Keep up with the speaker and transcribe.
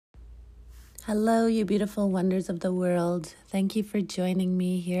Hello, you beautiful wonders of the world. Thank you for joining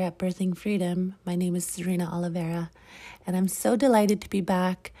me here at Birthing Freedom. My name is Serena Oliveira, and I'm so delighted to be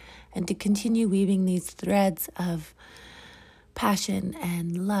back and to continue weaving these threads of passion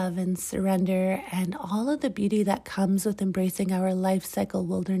and love and surrender and all of the beauty that comes with embracing our life cycle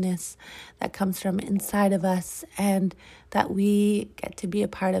wilderness that comes from inside of us and that we get to be a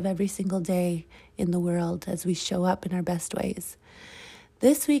part of every single day in the world as we show up in our best ways.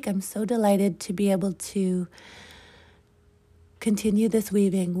 This week, I'm so delighted to be able to continue this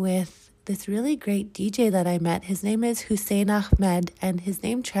weaving with this really great DJ that I met. His name is Hussein Ahmed, and his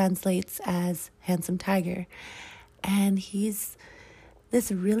name translates as Handsome Tiger. And he's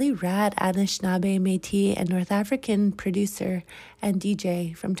this really rad Anishinaabe, Métis, and North African producer and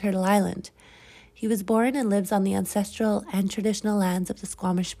DJ from Turtle Island. He was born and lives on the ancestral and traditional lands of the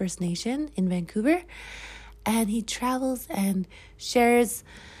Squamish First Nation in Vancouver. And he travels and shares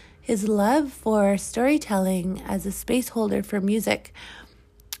his love for storytelling as a space holder for music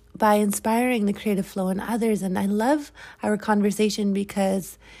by inspiring the creative flow in others. And I love our conversation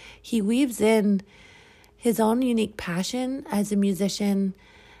because he weaves in his own unique passion as a musician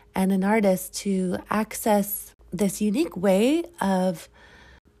and an artist to access this unique way of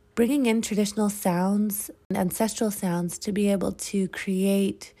bringing in traditional sounds and ancestral sounds to be able to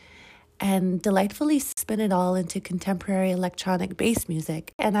create and delightfully spin it all into contemporary electronic bass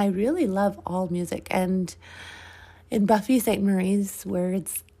music. And I really love all music. And in Buffy Sainte-Marie's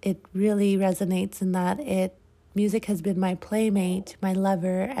words, it really resonates in that music has been my playmate, my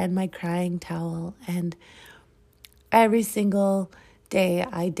lover, and my crying towel. And every single day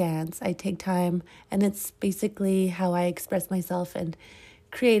I dance, I take time, and it's basically how I express myself and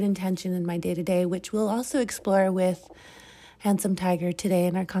create intention in my day-to-day, which we'll also explore with Handsome Tiger today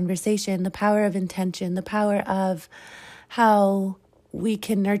in our conversation, the power of intention, the power of how we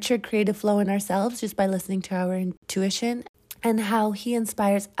can nurture creative flow in ourselves just by listening to our intuition, and how he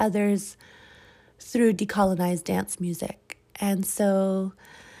inspires others through decolonized dance music. And so,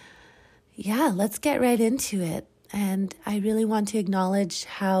 yeah, let's get right into it. And I really want to acknowledge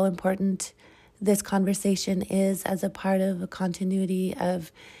how important this conversation is as a part of a continuity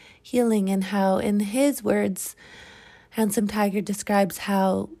of healing, and how, in his words, Handsome Tiger describes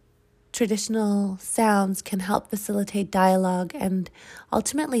how traditional sounds can help facilitate dialogue and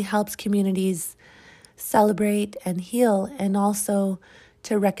ultimately helps communities celebrate and heal, and also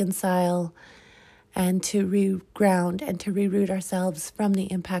to reconcile and to reground and to reroot ourselves from the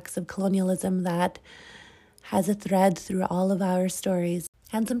impacts of colonialism that has a thread through all of our stories.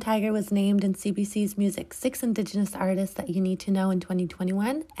 Handsome Tiger was named in CBC's Music 6 Indigenous Artists That You Need to Know in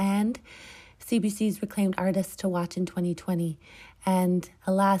 2021 and CBC's Reclaimed Artists to Watch in 2020. And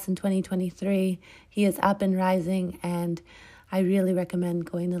alas, in 2023, he is up and rising, and I really recommend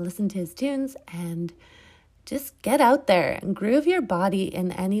going to listen to his tunes and just get out there and groove your body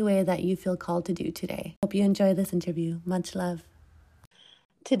in any way that you feel called to do today. Hope you enjoy this interview. Much love.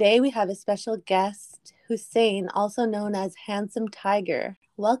 Today we have a special guest, Hussein, also known as Handsome Tiger.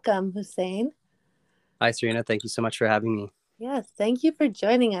 Welcome, Hussein. Hi, Serena. Thank you so much for having me. Yes, thank you for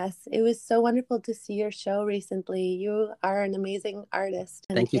joining us. It was so wonderful to see your show recently. You are an amazing artist.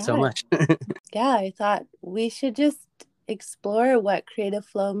 And Thank you so much. Yeah, I thought we should just explore what creative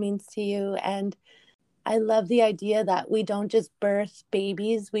flow means to you. And I love the idea that we don't just birth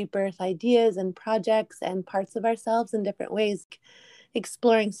babies, we birth ideas and projects and parts of ourselves in different ways.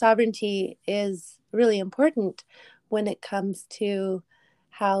 Exploring sovereignty is really important when it comes to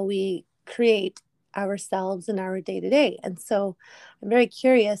how we create ourselves in our day-to-day. And so I'm very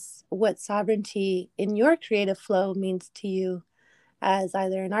curious what sovereignty in your creative flow means to you as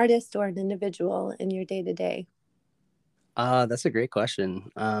either an artist or an individual in your day-to-day. That's a great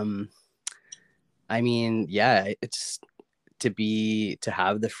question. I mean, yeah, it's to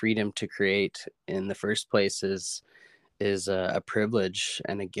have the freedom to create in the first place is a privilege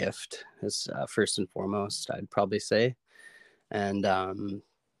and a gift, is first and foremost, I'd probably say. And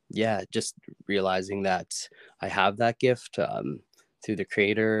yeah, just realizing that I have that gift through the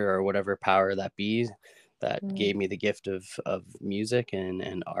creator or whatever power that be that gave me the gift of music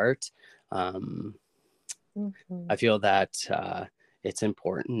and art. I feel that it's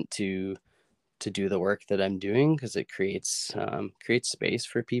important to do the work that I'm doing because it creates space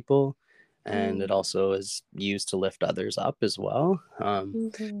for people, and it also is used to lift others up as well.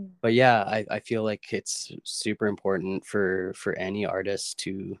 But yeah, I feel like it's super important for any artist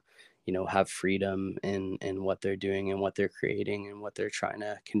to, have freedom in what they're doing and what they're creating and what they're trying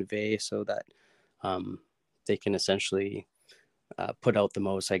to convey, so that they can essentially put out the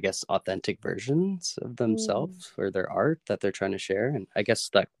most, I guess, authentic versions of themselves or their art that they're trying to share. And I guess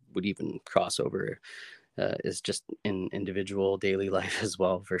that would even cross over is just in individual daily life as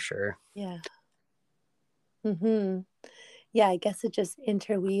well, for sure. Yeah. Mm-hmm. Yeah, I guess it just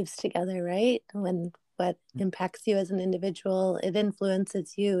interweaves together, right? When what impacts you as an individual, it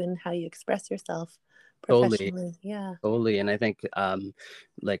influences you and how you express yourself Totally. professionally. Yeah. Totally. And I think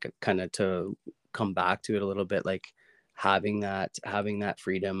like kind of to come back to it a little bit, like having that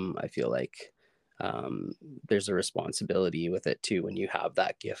freedom, I feel like um there's a responsibility with it too when you have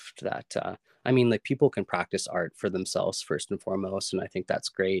that gift that I mean, like people can practice art for themselves first and foremost, and I think that's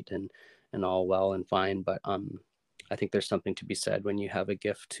great and all well and fine, but I think there's something to be said when you have a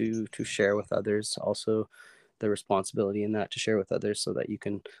gift to share with others, also the responsibility in that to share with others so that you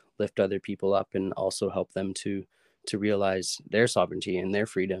can lift other people up and also help them to realize their sovereignty and their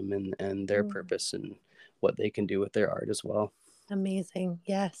freedom and their Mm, purpose and what they can do with their art as well. amazing.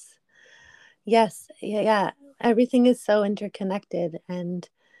 Yes. Yes. Yeah. Yeah. Everything is so interconnected. And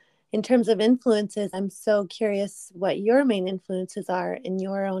in terms of influences, I'm so curious what your main influences are in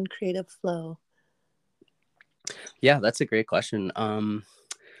your own creative flow. Yeah, that's a great question.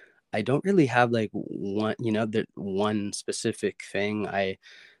 I don't really have like one, that one specific thing.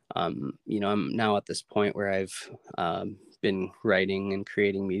 I'm now at this point where I've been writing and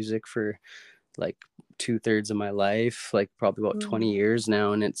creating music for like 2/3 of my life, like probably about Mm, 20 years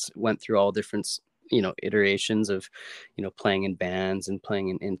now. And it's went through all different, iterations of, playing in bands and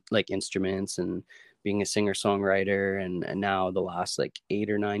playing in like instruments and being a singer songwriter. And now the last like 8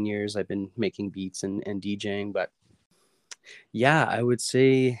 or 9 years, I've been making beats and DJing. But yeah, I would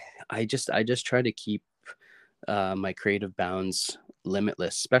say I just try to keep my creative bounds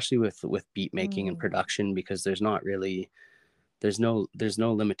limitless, especially with beat making and mm, production, because there's no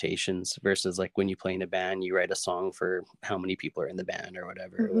limitations versus like when you play in a band, you write a song for how many people are in the band or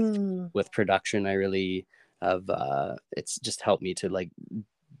whatever. with mm-hmm. with production, I really have it's just helped me to like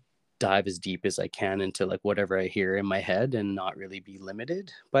dive as deep as I can into like whatever I hear in my head and not really be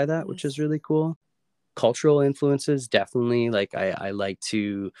limited by that, which is Yes. really cool. Cultural influences, definitely. Like I like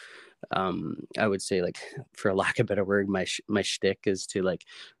to I would say, like, for a lack of a better word, my shtick is to like,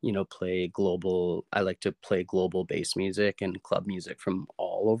 play global. I like to play global bass music and club music from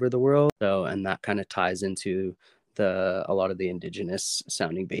all over the world. So, and that kind of ties into a lot of the indigenous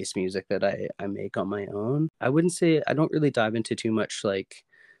sounding bass music that I make on my own. I wouldn't say I don't really dive into too much like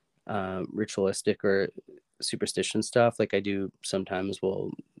ritualistic or superstition stuff. Like I do sometimes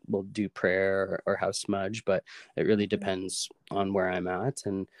we'll do prayer or have smudge, but it really Mm-hmm. depends on where I'm at.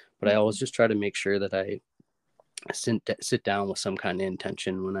 And but I Mm-hmm. always just try to make sure that I sit down with some kind of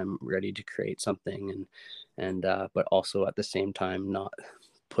intention when I'm ready to create something, and but also at the same time not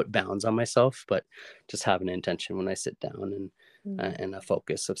put bounds on myself, but just have an intention when I sit down Mm. and a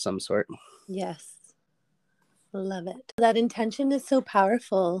focus of some sort. Yes. Love it. That intention is so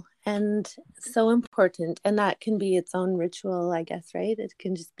powerful and so important. And that can be its own ritual, I guess, right? It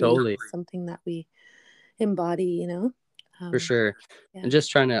can just be Totally. something that we embody, you know? For Um, sure. yeah. And just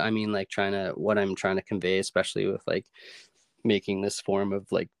trying to, I mean, like trying to, what I'm trying to convey, especially with like making this form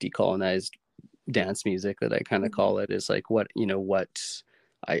of like decolonized dance music that I kind of Mhm. call it, is like what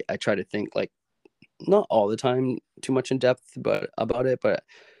I try to think like not all the time too much in depth but about it, but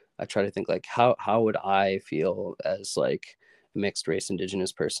I try to think like how would I feel as like a mixed race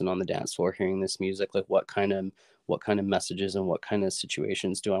indigenous person on the dance floor hearing this music? Like what kind of messages and what kind of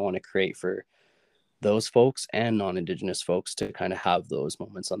situations do I want to create for those folks and non-indigenous folks to kind of have those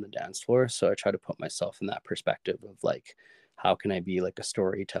moments on the dance floor? So I try to put myself in that perspective of like how can I be like a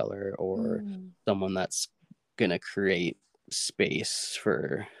storyteller or Mm. someone that's gonna create space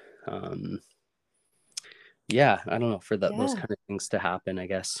for um yeah, I don't know, for those Yeah. kind of things to happen, I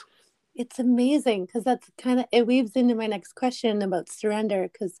guess. It's amazing because that's kind of, it weaves into my next question about surrender.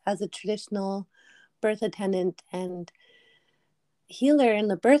 Because as a traditional birth attendant and healer in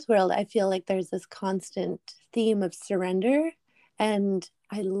the birth world, I feel like there's this constant theme of surrender. And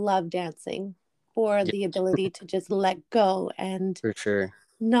I love dancing for Yeah, the ability to just let go and for sure.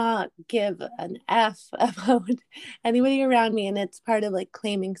 not give an F about anybody around me. And it's part of like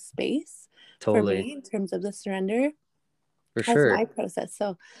claiming space for Totally. me in terms of the surrender For as sure. my process.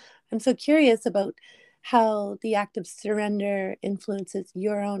 So I'm so curious about how the act of surrender influences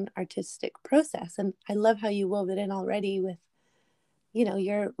your own artistic process. And I love how you wove it in already with,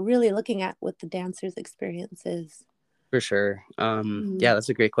 you're really looking at what the dancer's experience is. For sure. Mm. Yeah, that's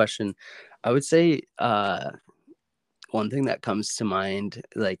a great question. I would say one thing that comes to mind,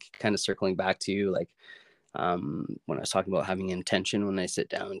 like kind of circling back to like when I was talking about having intention when I sit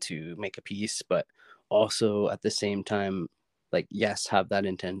down to make a piece, but also at the same time, like, yes, have that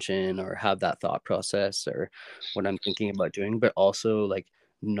intention or have that thought process or what I'm thinking about doing, but also like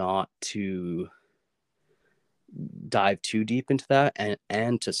not to dive too deep into that,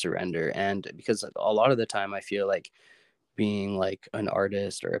 and to surrender. And because a lot of the time I feel like being like an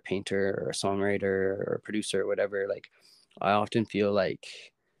artist or a painter or a songwriter or a producer or whatever, like I often feel like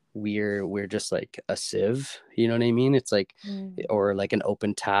we're just like a sieve, you know what I mean? It's like, Mm. or like an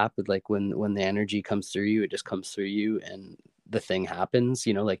open tap, like when the energy comes through you, it just comes through you and the thing happens,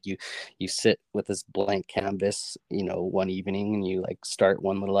 you know, like you sit with this blank canvas, you know, one evening and you like start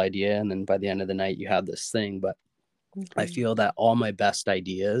one little idea, and then by the end of the night you have this thing. But I Mhm. feel that all my best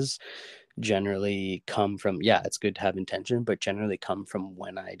ideas generally come from, yeah, it's good to have intention, but generally come from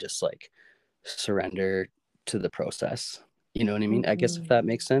when I just like surrender to the process. You know what I mean? I guess if Mhm. that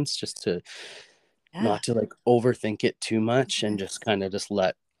makes sense, just to Yeah. not to like overthink it too much and just Yes. kind of just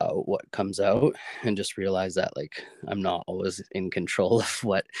let out what comes out, and just realize that like I'm not always in control of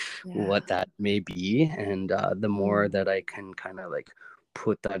Yeah. what that may be. And the more Mm. that I can kind of like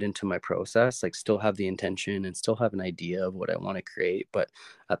put that into my process, like still have the intention and still have an idea of what I want to create, but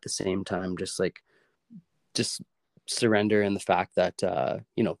at the same time just surrender in the fact that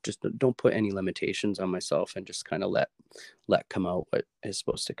you know, just don't put any limitations on myself, and just kind of let come out what is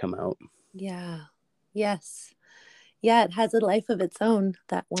supposed to come out. Yeah. Yes. Yeah, it has a life of its own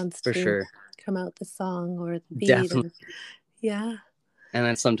that wants For to sure. come out, the song or the beat. Definitely. And yeah. And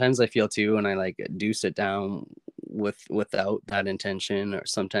then sometimes I feel too when I like do sit down without that intention, or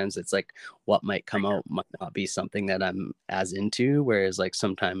sometimes it's like what might come out might not be something that I'm as into, whereas like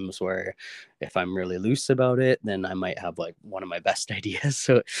sometimes where if I'm really loose about it, then I might have like one of my best ideas.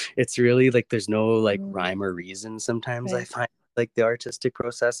 So it's really like there's no like Mm. rhyme or reason sometimes, I Right. find, like the artistic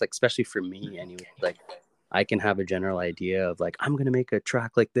process, like especially for me anyway. Like I can have a general idea of like I'm gonna make a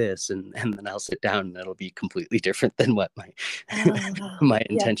track like this, and then I'll sit down and it'll be completely different than what my Oh, wow. my Yes.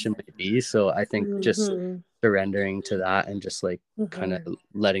 intention might be. So I think just Hmm. surrendering to that and just like kind of Hmm.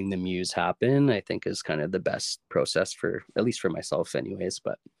 letting the muse happen, I think is kind of the best process, for at least for myself anyways.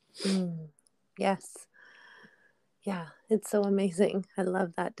 But Mm. Yes. Yeah. It's so amazing. I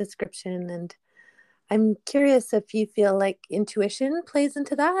love that description. And I'm curious if you feel like intuition plays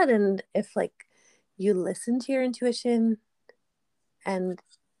into that, and if like you listen to your intuition and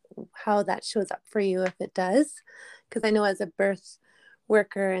how that shows up for you if it does. Because I know as a birth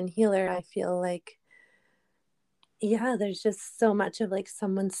worker and healer, I feel like, yeah, there's just so much of like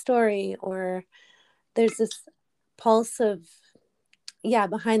someone's story, or there's this pulse of, yeah,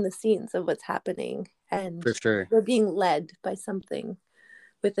 behind the scenes of what's happening. And for sure. we're being led by something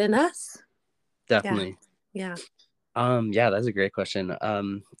within us. Yeah. Definitely. Yeah. Yeah, that's a great question.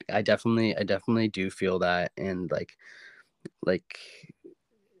 I definitely do feel that. And like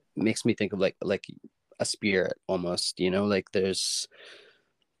makes me think of like a spirit almost, you know, like there's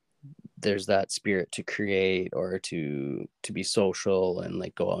that spirit to create, or to be social and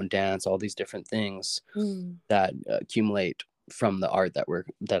like go out and dance, all these different things Mm. that accumulate from the art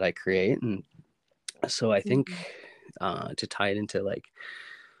that I create. And so I think Mm. to tie it into like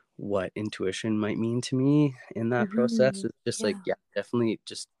what intuition might mean to me in that process Mm-hmm. is just like, Yeah. yeah, definitely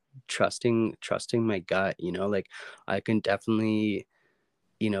just trusting my gut, you know, like I can definitely,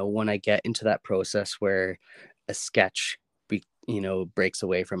 you know, when I get into that process where a sketch you know, breaks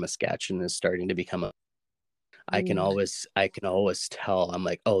away from a sketch and is starting to become a, Mm. I can always tell, I'm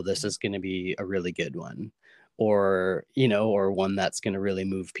like, oh, this is going to be a really good one, or you know, or one that's going to really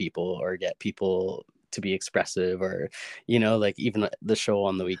move people or get people to be expressive, or you know, like even the show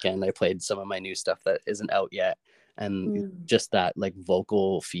on the weekend, I played some of my new stuff that isn't out yet, and Mm. just that like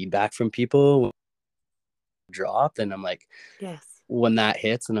vocal feedback from people dropped, and I'm like, Yes. when that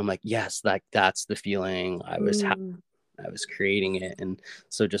hits, and I'm like, yes, like that's the feeling Mm. I was creating it. And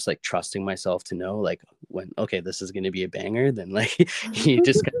so just like trusting myself to know like when, okay, this is going to be a banger, then like you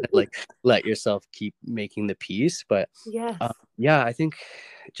just kind of like let yourself keep making the piece. But Yes. yeah, I think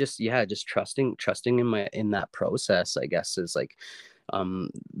just, yeah, just trusting in that process, I guess, is like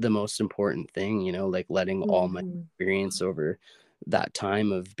the most important thing, you know, like letting all my Mhm. experience over that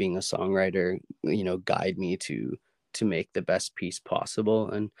time of being a songwriter, you know, guide me to make the best piece possible.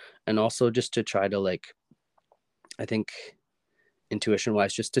 And also just to try to like, I think intuition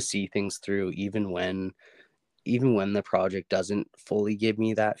wise, just to see things through even when the project doesn't fully give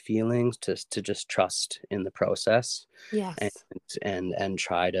me that feeling, to just trust in the process, and Yes. and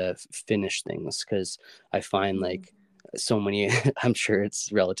try to finish things, because I find Mhm. like so many I'm sure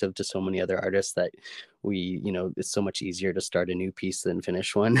it's relative to so many other artists that you know, it's so much easier to start a new piece than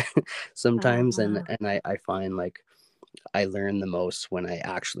finish one sometimes. and Uh-huh. and I find like I learn the most when I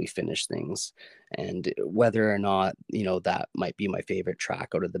actually finish things. And whether or not, you know, that might be my favorite track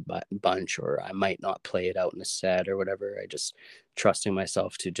out of the bunch, or I might not play it out in a set or whatever, I just trusting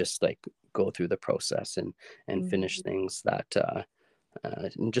myself to just like go through the process and finish Mhm. things that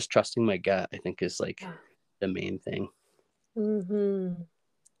and just trusting my gut, I think, is like Yeah. the main thing. Mm-hmm.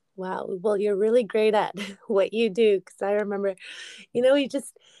 Wow. Well, you're really great at what you do because I remember, you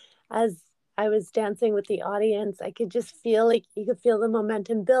just, as I was dancing with the audience, I could just feel like you could feel the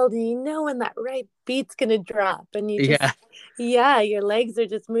momentum building, when that right beat's going to drop. And you Yeah. just, yeah, your legs are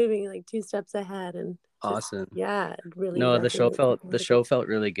just moving like two steps ahead. And just, Awesome. yeah, it really No, resonates with the music. show felt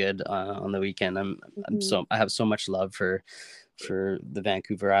really good on the weekend. Mm-hmm. I have so much love for the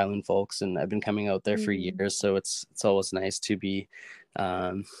Vancouver Island folks, and I've been coming out there for Mm-hmm. years, so it's always nice to be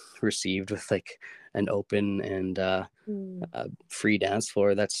um, received with like an open and free dance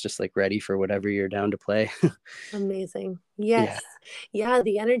floor that's just like ready for whatever you're down to play. Amazing. Yeah. Yes. Yeah,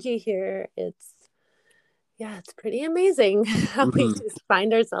 the energy here, it's pretty amazing how we Hmm. just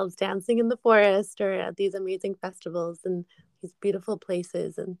find ourselves dancing in the forest or at these amazing festivals and these beautiful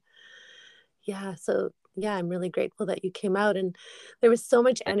places. And yeah, so yeah, I'm really grateful that you came out and there was so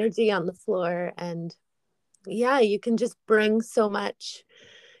much energy on the floor. And yeah, you can just bring so much,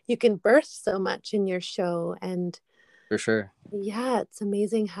 you can birth so much in your show. And For sure. yeah, it's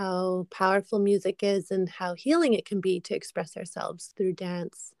amazing how powerful music is and how healing it can be to express ourselves through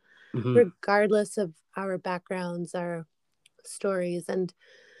dance, Hmm. regardless of our backgrounds, our stories, and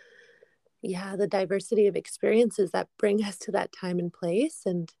yeah, the diversity of experiences that bring us to that time and place.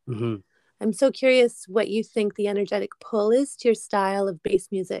 And Hmm. I'm so curious what you think the energetic pull is to your style of bass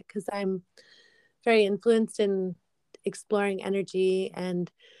music, because I'm very influenced in exploring energy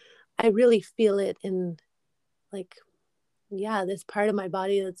and I really feel it in like, yeah, this part of my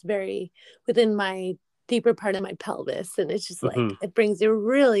body that's very within my deeper part of my pelvis. And it's just like, Hmm. it brings you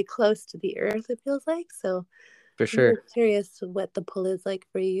really close to the earth, it feels like. So For I'm really sure. curious what the pull is like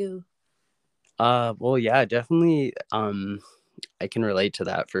for you. Well, yeah, definitely. I can relate to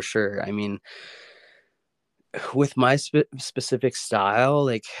that for sure. I mean, with my specific style,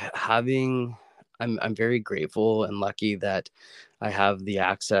 like having, I'm very grateful and lucky that I have the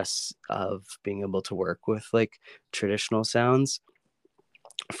access of being able to work with like traditional sounds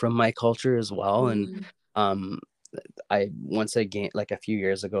from my culture as well. And Mm-hmm. um, once I gained, like a few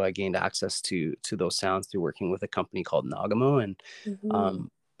years ago, I gained access to those sounds through working with a company called Nagamo. And Mm-hmm.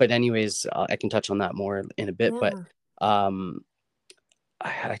 um, but anyways, I can touch on that more in a bit. But Yeah. um,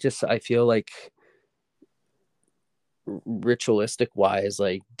 I feel like ritualistic wise,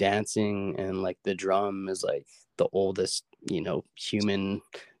 like dancing and like the drum is like the oldest, human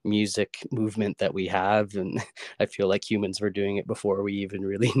music movement that we have. And I feel like humans were doing it before we even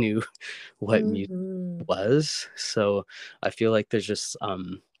really knew what music Mm-hmm. was. So I feel like there's just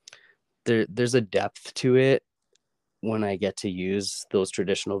there's a depth to it when I get to use those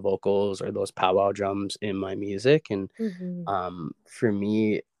traditional vocals or those powwow drums in my music. And Mm-hmm. for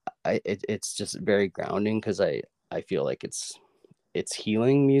me, it's just very grounding because I feel like it's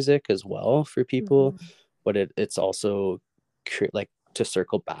healing music as well for people, Mm-hmm. but it's also like to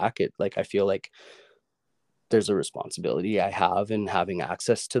circle back, it like I feel like there's a responsibility I have in having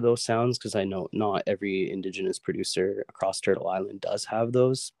access to those sounds because I know not every indigenous producer across Turtle Island does have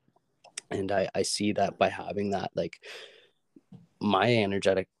those. And I see that by having that, like my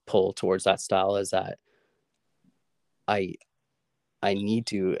energetic pull towards that style is that I I need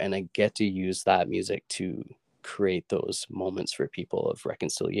to and I get to use that music to create those moments for people of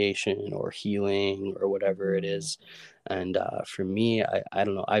reconciliation or healing or whatever it Mm-hmm. is. And for me, I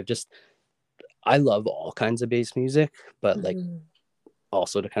don't know. I love all kinds of bass music, but like Mm-hmm.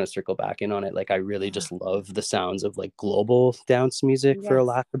 also to kind of circle back in on it, like I really Yeah. just love the sounds of like global dance music, for a Yes.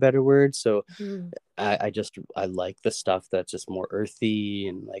 lack of a better word. So Mm-hmm. I like the stuff that's just more earthy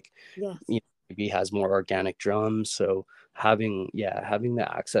and like, Yes. maybe has more organic drums. So having the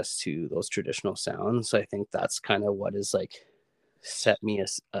access to those traditional sounds, I think that's kind of what is like set me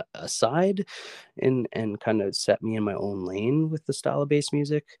aside and kind of set me in my own lane with the style of bass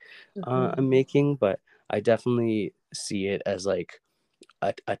music Mm-hmm. I'm making. But I definitely see it as like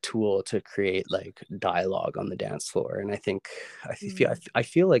a tool to create like dialogue on the dance floor. And I think I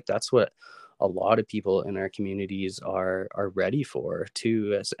feel like that's what a lot of people in our communities are ready for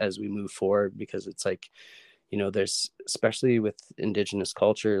too, as we move forward, because it's like, there's, especially with indigenous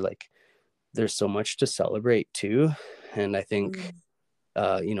culture, like there's so much to celebrate too. And I think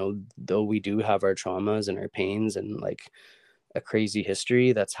Mm-hmm. though we do have our traumas and our pains and like a crazy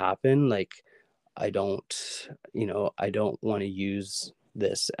history that's happened, like I don't want to use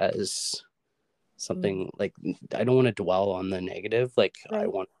this as Mm-hmm. something like, I don't want to dwell on the negative. Like I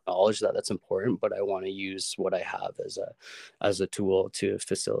Right. want to acknowledge that that's important, but I want to use what I have as a tool to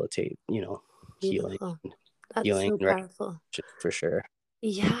facilitate, healing. Beautiful. That's healing so and powerful. recognition for sure.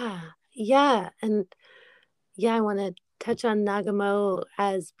 Yeah. Yeah. And yeah, I want to touch on Nagamo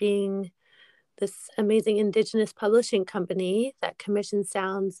as being this amazing Indigenous publishing company that commissions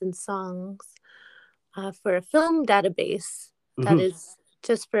sounds and songs for a film database that Hmm. is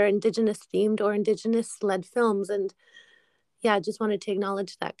just for Indigenous themed or Indigenous led films. And yeah, I just wanted to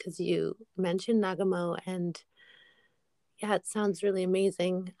acknowledge that because you mentioned Nagamo, and yeah, it sounds really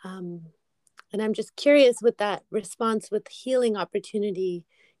amazing. And I'm just curious with that response with healing opportunity,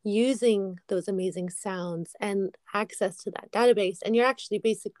 using those amazing sounds and access to that database. And you're actually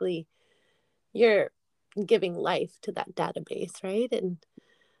basically you're giving life to that database, right? And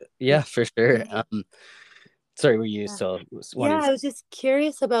Yeah, for sure. yeah, Sorry, were you yeah, still yeah. wanting to I was just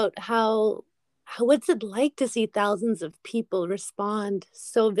curious about how what's it like to see thousands of people respond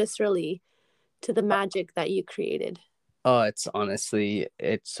so viscerally to the magic that you created. oh, it's honestly,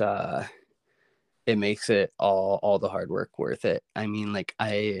 it makes it all the hard work worth it. I mean, like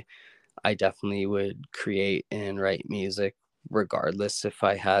I definitely would create and write music regardless if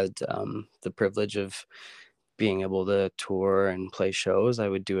I had the privilege of being able to tour and play shows. I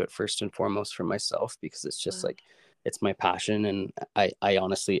would do it first and foremost for myself because it's just Wow. like it's my passion. And I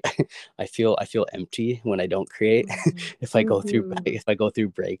honestly I feel empty when I don't create. If I go through Mm-hmm. if I go through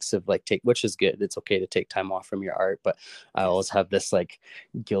breaks of like take, which is good, it's okay to take time off from your art, but I always Yes. have this like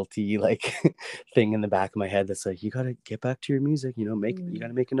guilty like thing in the back of my head that's like, you got to get back to your music, you know, make, you got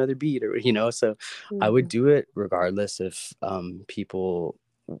to make another beat, or you know. So I would Mm-hmm. do it regardless if people,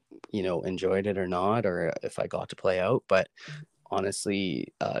 you know, enjoyed it or not, or if I got to play out. But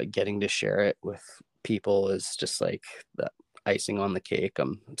honestly, getting to share it with people is just like the icing on the cake.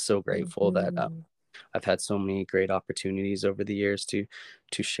 I'm so grateful that Mm-hmm. I've had so many great opportunities over the years to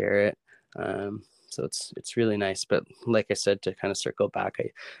share it. So it's really nice. But like I said, to kind of circle back,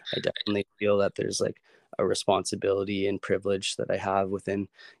 I definitely feel that there's like a responsibility and privilege that I have within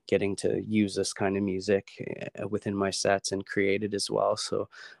getting to use this kind of music within my sets and create it as well. So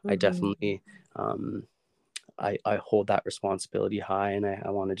I Mm-hmm. definitely um, I hold that responsibility high, and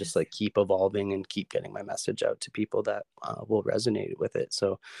I want to just Yes. like keep evolving and keep getting my message out to people that will resonate with it.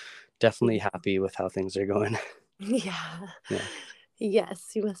 So definitely Beautiful. happy with how things are going. Yeah. Yeah,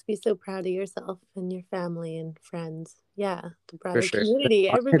 Yes, you must be so proud of yourself and your family and friends. Yeah, the for broader sure. community.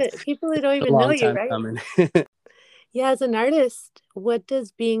 Everybody, It's people who don't a even know long you, time right? coming. Yeah, as an artist, what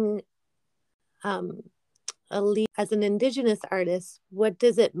does being um a lead as an indigenous artist, what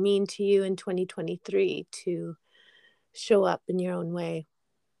does it mean to you in 2023 to show up in your own way?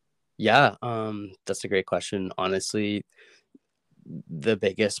 Yeah, that's a great question. Honestly, the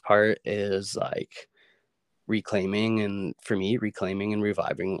biggest part is like reclaiming, and for me, reclaiming and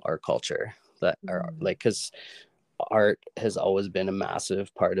reviving our culture that are Mm, like, because art has always been a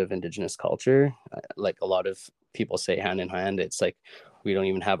massive part of Indigenous culture. Like a lot of people say hand in hand, it's like we don't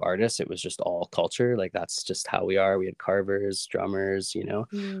even have artists. It was just all culture. Like that's just how we are. We had carvers, drummers, you know.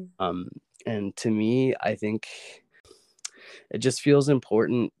 mm, Um, and to me, I think it just feels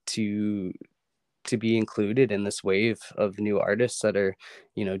important to be included in this wave of new artists that are,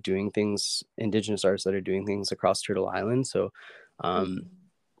 you know, doing things, Indigenous artists that are doing things across Turtle Island. So um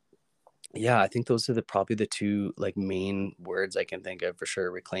mm. yeah, I think those are the probably the two like main words I can think of for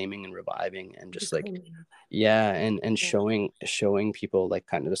sure: reclaiming and reviving. And just like, Reclaiming our yeah, and vibe. showing people, like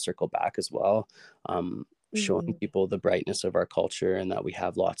kind of to circle back as well, showing Mhm. people the brightness of our culture and that we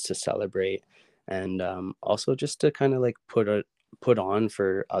have lots to celebrate. And also just to kind of like put on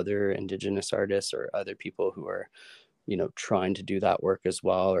for other Indigenous artists or other people who are, you know, trying to do that work as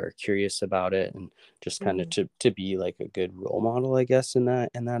well or curious about it, and just kind of Mm. to be like a good role model, I guess, in that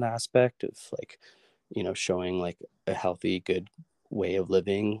aspect of like, you know, showing like a healthy, good way of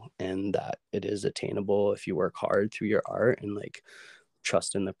living, and that it is attainable if you work hard through your art and like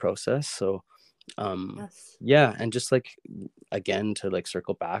trust in the process. So Yes. yeah, and just like, again, to like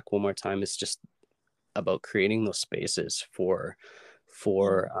circle back one more time, it's just about creating those spaces Yeah.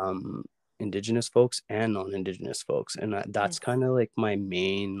 for Indigenous folks and non-Indigenous folks. And that's Yes. kind of like my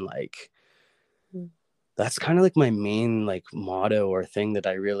main like, Mm. that's kind of like my main like motto or thing that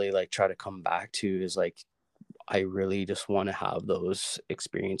I really like try to come back to, is like I really just want to have those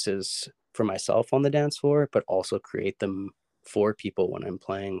experiences for myself on the dance floor, but also create them for people when I'm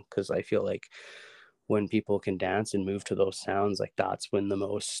playing, because I feel like when people can dance and move to those sounds, like that's when the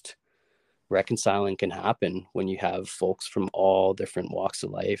most reconciling can happen, when you have folks from all different walks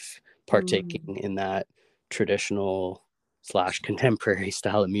of life Mm. partaking in that traditional slash contemporary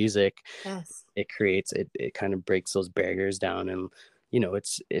style of music. Yes. It creates it kind of breaks those barriers down. And you know,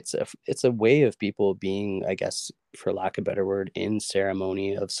 it's a way of people being, I guess, for lack of a better word, in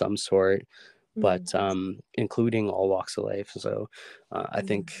ceremony of some sort, but Mm. including all walks of life. So I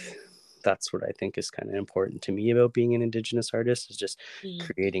think that's what I think is kind of important to me about being an Indigenous artist, is just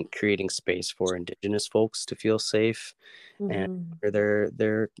Mm. creating space for Indigenous folks to feel safe and Mm-hmm. for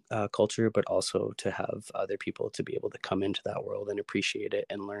their culture, but also to have other people to be able to come into that world and appreciate it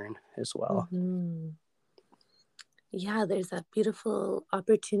and learn as well. Mm-hmm. Yeah, there's that beautiful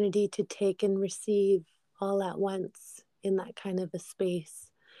opportunity to take and receive all at once in that kind of a space.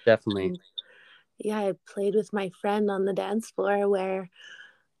 Definitely. And yeah, I played with my friend on the dance floor where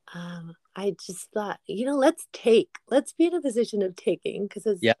I just thought, let's be in a position of taking, because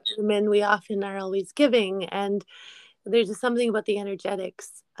as Yeah. women, we often are always giving. And there's just something about the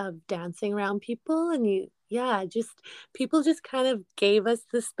energetics of dancing around people. And people just kind of gave us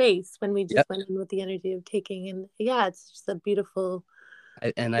the space when we Yep. just went in with the energy of taking. And yeah, it's just a beautiful.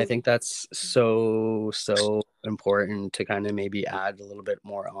 And I think that's so important to kind of maybe add a little bit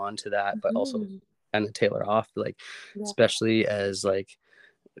more on to that, but also Mhm. kind of tailor off, like Yeah. especially as like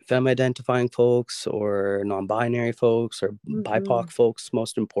femme identifying folks or non-binary folks or Hmm. BIPOC folks.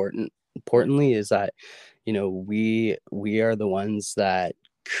 Most Yes. importantly is that, you know, we are the ones that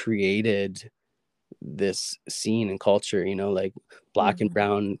created this scene and culture, you know, like black and Hmm.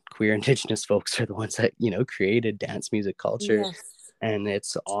 brown queer indigenous folks are the ones that, you know, created dance music culture. Yes. And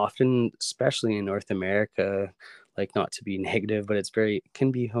it's often, especially in North America, like, not to be negative, but it's very,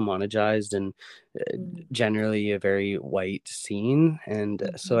 can be homogenized and generally a very white scene. And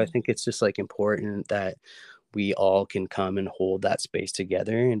so I Mm-hmm. think it's just like important that we all can come and hold that space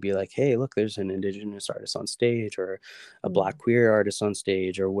together and be like, hey, look, there's an indigenous artist on stage or a black queer artist on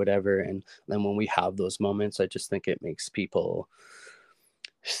stage or whatever. And then when we have those moments, I just think it makes people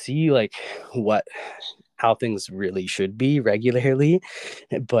see like what how things really should be regularly.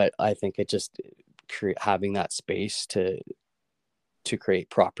 But I think it just having that space to create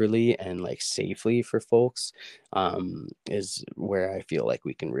properly and like safely for folks is where I feel like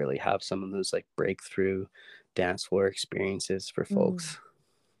we can really have some of those like breakthrough dance floor experiences for Mm. folks.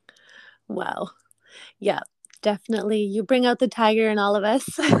 Wow. Yeah, definitely. You bring out the tiger in all of us.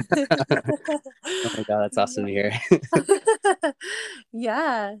 Oh my god, that's awesome to hear.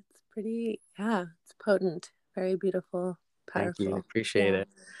 Yeah, it's pretty, yeah, it's potent, very beautiful, Thank you, powerful. appreciate Yeah. it.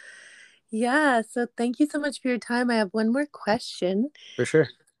 Yeah, so thank you so much for your time. I have one more question, For sure.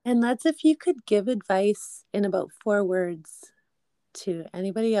 and that's if you could give advice in about 4 words to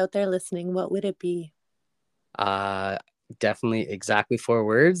anybody out there listening, what would it be? uh Definitely exactly 4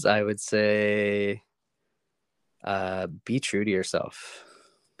 words. I would say be true to yourself.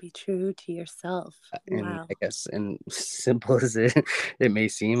 Be true to yourself. And Wow. I guess, and simple as it may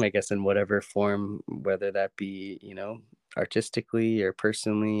seem, I guess in whatever form, whether that be, you know, artistically or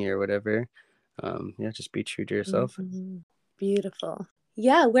personally or whatever, yeah, just be true to yourself. Mhm. Beautiful.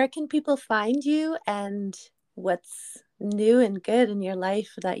 Yeah, where can people find you, and what's new and good in your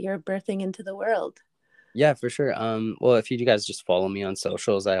life that you're birthing into the world? Yeah, for sure. Well, if you guys just follow me on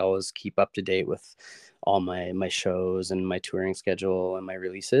socials, I always keep up to date with all my shows and my touring schedule and my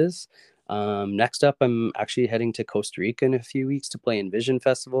releases. Next up, I'm actually heading to Costa Rica in a few weeks to play Envision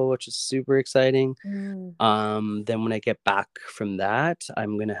Festival, which is super exciting. Mm. Then when I get back from that,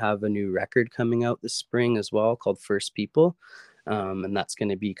 I'm gonna have a new record coming out this spring as well called First People. And that's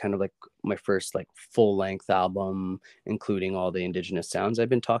gonna be kind of like my first like full length album, including all the indigenous sounds I've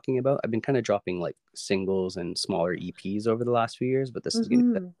been talking about. I've been kind of dropping like singles and smaller EPs over the last few years, but this is gonna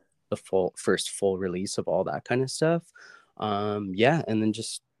be Mhm. the full release of all that kind of stuff. Yeah, and then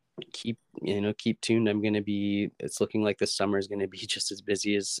just keep tuned. It's looking like this summer is going to be just as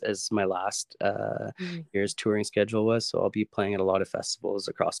busy as my last Mm. year's touring schedule was, so I'll be playing at a lot of festivals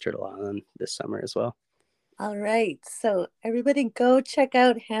across Turtle Island this summer as well. All right. So everybody go check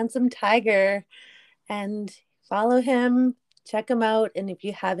out Handsome Tiger and follow him, check him out. And if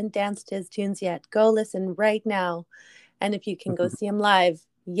you haven't danced his tunes yet, go listen right now. And if you can go see him live,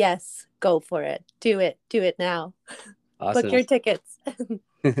 yes, go for it. Do it. Do it now. Book Awesome. your tickets.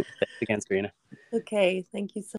 Thanks again, Serena. Okay. Thank you so